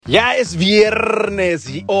Ya es viernes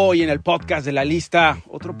y hoy en el podcast de La Lista,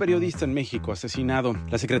 otro periodista en México asesinado.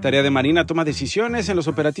 La Secretaría de Marina toma decisiones en los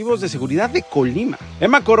operativos de seguridad de Colima.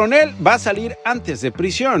 Emma Coronel va a salir antes de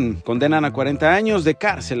prisión. Condenan a 40 años de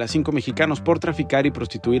cárcel a 5 mexicanos por traficar y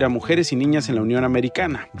prostituir a mujeres y niñas en la Unión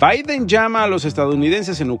Americana. Biden llama a los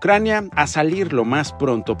estadounidenses en Ucrania a salir lo más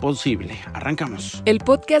pronto posible. Arrancamos. El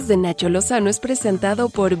podcast de Nacho Lozano es presentado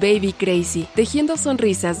por Baby Crazy, tejiendo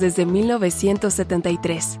sonrisas desde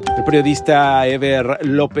 1973. El periodista Eber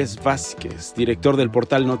López Vázquez, director del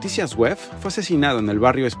portal Noticias Web, fue asesinado en el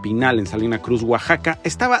barrio Espinal, en Salina Cruz, Oaxaca.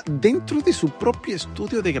 Estaba dentro de su propio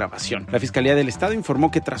estudio de grabación. La Fiscalía del Estado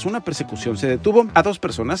informó que tras una persecución se detuvo a 2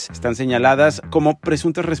 personas. Están señaladas como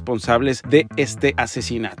presuntas responsables de este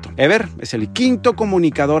asesinato. Eber es el 5º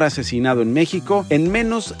comunicador asesinado en México en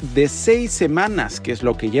menos de 6 semanas, que es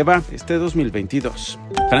lo que lleva este 2022.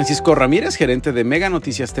 Francisco Ramírez, gerente de Mega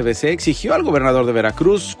Noticias TVC, exigió al gobernador de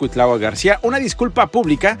Veracruz, Cuitlahua García, una disculpa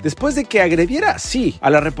pública después de que agrediera así a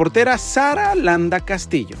la reportera Sara Landa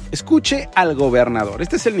Castillo. Escuche al gobernador,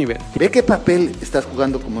 este es el nivel. Ve qué papel estás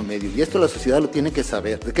jugando como medio, y esto la sociedad lo tiene que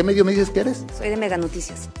saber. ¿De qué medio me dices que eres? Soy de Mega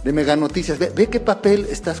Noticias. De Mega Noticias. Ve qué papel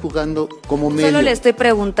estás jugando como medio. Solo le estoy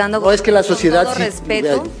preguntando. No, es que la sociedad... Con todo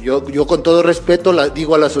respeto. Yo con todo respeto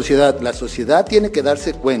digo a la sociedad tiene que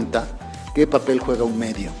darse cuenta qué papel juega un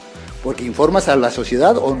medio. Porque informas a la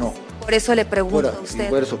sociedad o no. Por eso le pregunto a usted.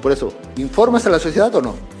 Por eso. ¿Informas a la sociedad o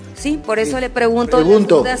no? Sí, por eso le pregunto las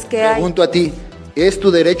dudas que hay. Pregunto a ti, ¿es tu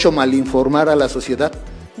derecho malinformar a la sociedad?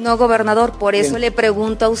 No, gobernador, por eso le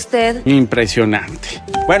pregunto a usted. Impresionante.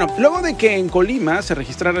 Bueno, luego de que en Colima se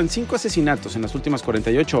registraran 5 asesinatos en las últimas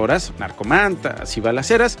 48 horas, narcomantas y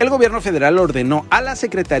balaceras, el gobierno federal ordenó a la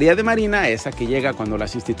Secretaría de Marina, esa que llega cuando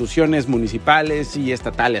las instituciones municipales y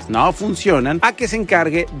estatales no funcionan, a que se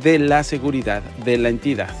encargue de la seguridad de la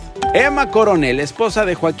entidad. Emma Coronel, esposa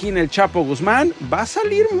de Joaquín El Chapo Guzmán, va a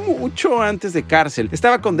salir mucho antes de cárcel.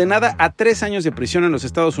 Estaba condenada a 3 años de prisión en los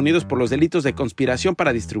Estados Unidos por los delitos de conspiración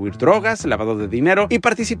para distribuir drogas, lavado de dinero y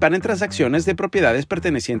participar en transacciones de propiedades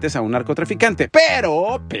pertenecientes a un narcotraficante.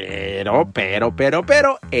 Pero,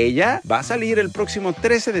 ella va a salir el próximo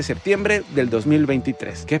 13 de septiembre del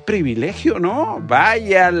 2023. ¡Qué privilegio!, ¿no?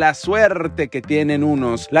 Vaya la suerte que tienen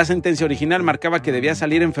unos. La sentencia original marcaba que debía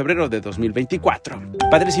salir en febrero de 2024.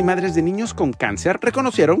 Padres y madres de niños con cáncer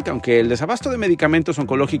reconocieron que aunque el desabasto de medicamentos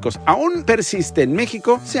oncológicos aún persiste en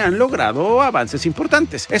México, se han logrado avances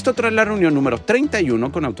importantes. Esto tras la reunión número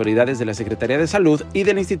 31 con autoridades de la Secretaría de Salud y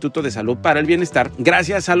del Instituto de Salud para el Bienestar,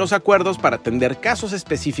 gracias a los acuerdos para atender casos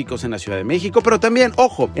específicos en la Ciudad de México, pero también,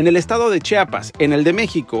 ojo, en el estado de Chiapas, en el de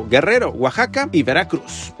México, Guerrero, Oaxaca y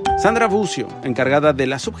Veracruz. Sandra Bucio, encargada de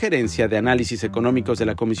la Subgerencia de Análisis Económicos de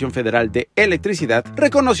la Comisión Federal de Electricidad,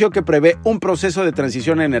 reconoció que prevé un proceso de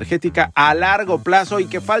transición energética a largo plazo y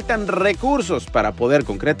que faltan recursos para poder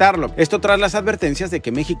concretarlo. Esto tras las advertencias de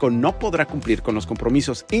que México no podrá cumplir con los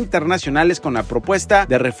compromisos internacionales con la propuesta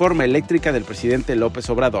de reforma eléctrica del presidente López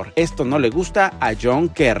Obrador. Esto no le gusta a John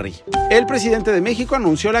Kerry. El presidente de México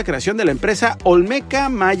anunció la creación de la empresa Olmeca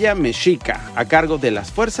Maya Mexica, a cargo de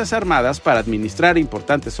las Fuerzas Armadas para administrar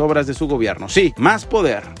importantes obras de su gobierno. Sí, más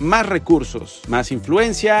poder, más recursos, más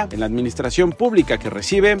influencia en la administración pública que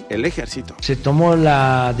recibe el ejército. Se tomó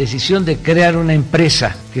la decisión de crear una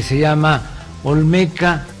empresa que se llama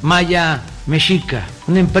Olmeca Maya Mexica,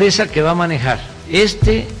 una empresa que va a manejar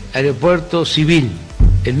este aeropuerto civil,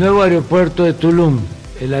 el nuevo aeropuerto de Tulum,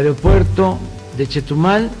 el aeropuerto de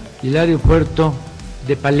Chetumal y el aeropuerto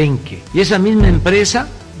de Palenque. Y esa misma empresa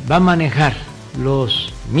va a manejar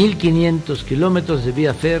los 1.500 kilómetros de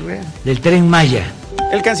vía férrea del Tren Maya.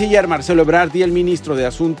 El canciller Marcelo Ebrard y el ministro de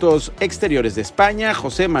Asuntos Exteriores de España,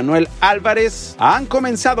 José Manuel Álvarez, han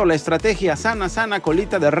comenzado la estrategia sana,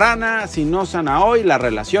 colita de rana. Si no sana hoy, la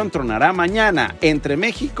relación tronará mañana entre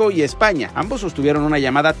México y España. Ambos sostuvieron una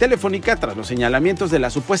llamada telefónica tras los señalamientos de la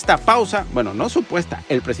supuesta pausa. Bueno, no supuesta.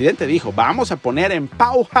 El presidente dijo, vamos a poner en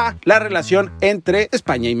pausa la relación entre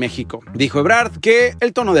España y México. Dijo Ebrard que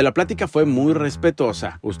el tono de la plática fue muy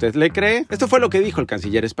respetuosa. ¿Usted le cree? Esto fue lo que dijo el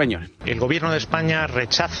canciller español. El gobierno de España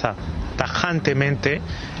rechaza tajantemente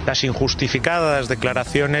las injustificadas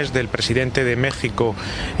declaraciones del presidente de México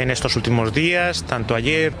en estos últimos días, tanto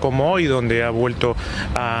ayer como hoy, donde ha vuelto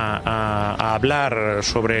a hablar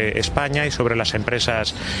sobre España y sobre las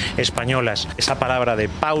empresas españolas. Esa palabra de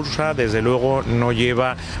pausa, desde luego, no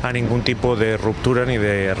lleva a ningún tipo de ruptura ni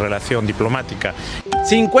de relación diplomática.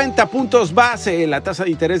 50 puntos base la tasa de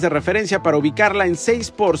interés de referencia para ubicarla en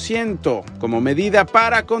 6% como medida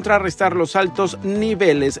para contrarrestar los altos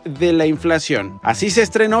niveles de la inflación. Así se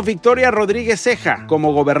estrenó Victoria Rodríguez Ceja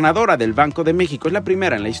como gobernadora del Banco de México. Es la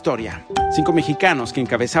primera en la historia. 5 mexicanos que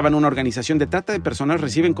encabezaban una organización de trata de personas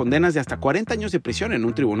reciben condenas de hasta 40 años de prisión en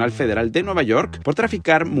un tribunal federal de Nueva York por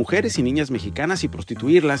traficar mujeres y niñas mexicanas y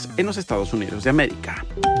prostituirlas en los Estados Unidos de América.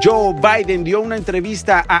 Joe Biden dio una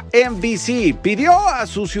entrevista a NBC, pidió a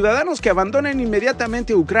sus ciudadanos que abandonen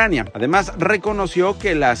inmediatamente Ucrania. Además, reconoció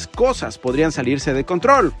que las cosas podrían salirse de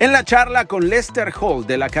control. En la charla con Lester Holt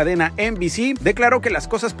de la cadena NBC, declaró que las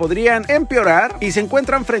cosas podrían empeorar y se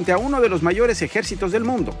encuentran frente a uno de los mayores ejércitos del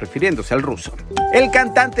mundo, refiriéndose al ruso. El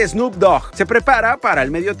cantante Snoop Dogg se prepara para el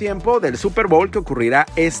medio tiempo del Super Bowl que ocurrirá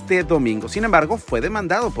este domingo. Sin embargo, fue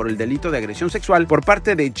demandado por el delito de agresión sexual por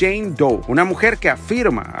parte de Jane Doe, una mujer que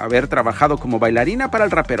afirma haber trabajado como bailarina para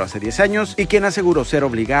el rapero hace 10 años y quien aseguró ser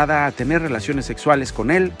obligada a tener relaciones sexuales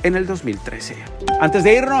con él en el 2013. Antes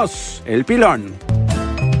de irnos, el pilón.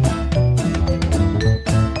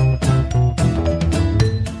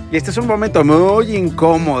 Y este es un momento muy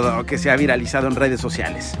incómodo que se ha viralizado en redes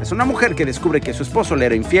sociales. Es una mujer que descubre que su esposo le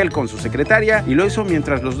era infiel con su secretaria y lo hizo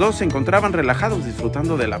mientras los dos se encontraban relajados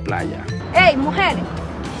disfrutando de la playa. ¡Ey, mujer!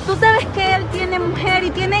 Tú sabes que él tiene mujer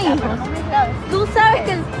y tiene hijos. Tú sabes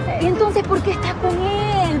que él... ¿Y entonces por qué estás con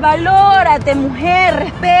él? Valórate, mujer,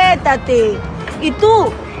 respétate. Y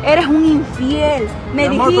tú eres un infiel. Me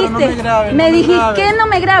dijiste... Me dijiste... ¿Qué no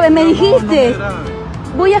me grabe? Me dijiste...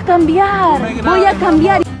 Voy a cambiar.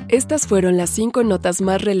 Estas fueron las 5 notas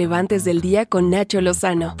más relevantes del día con Nacho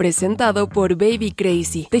Lozano, presentado por Baby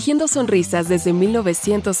Crazy, tejiendo sonrisas desde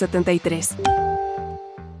 1973.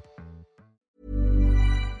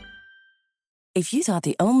 If you thought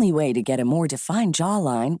the only way to get a more defined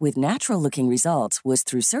jawline with natural-looking results was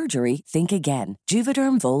through surgery, think again.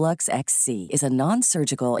 Juvederm Volux XC is a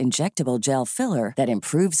non-surgical injectable gel filler that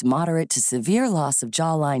improves moderate to severe loss of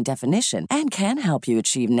jawline definition and can help you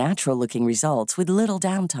achieve natural-looking results with little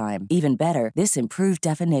downtime. Even better, this improved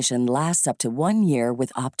definition lasts up to 1 year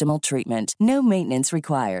with optimal treatment. No maintenance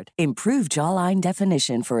required. Improve jawline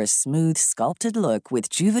definition for a smooth, sculpted look with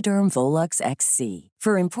Juvederm Volux XC.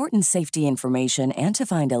 For important safety information and to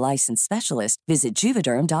find a licensed specialist, visit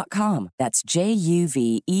Juvederm.com. That's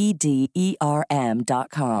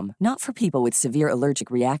JUVEDERM.com. Not for people with severe allergic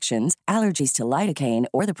reactions, allergies to lidocaine,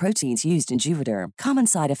 or the proteins used in Juvederm. Common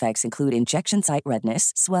side effects include injection site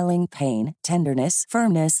redness, swelling, pain, tenderness,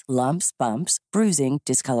 firmness, lumps, bumps, bruising,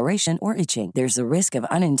 discoloration, or itching. There's a risk of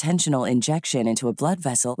unintentional injection into a blood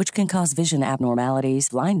vessel, which can cause vision abnormalities,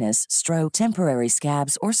 blindness, stroke, temporary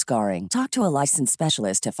scabs, or scarring. Talk to a licensed specialist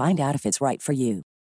to find out if it's right for you.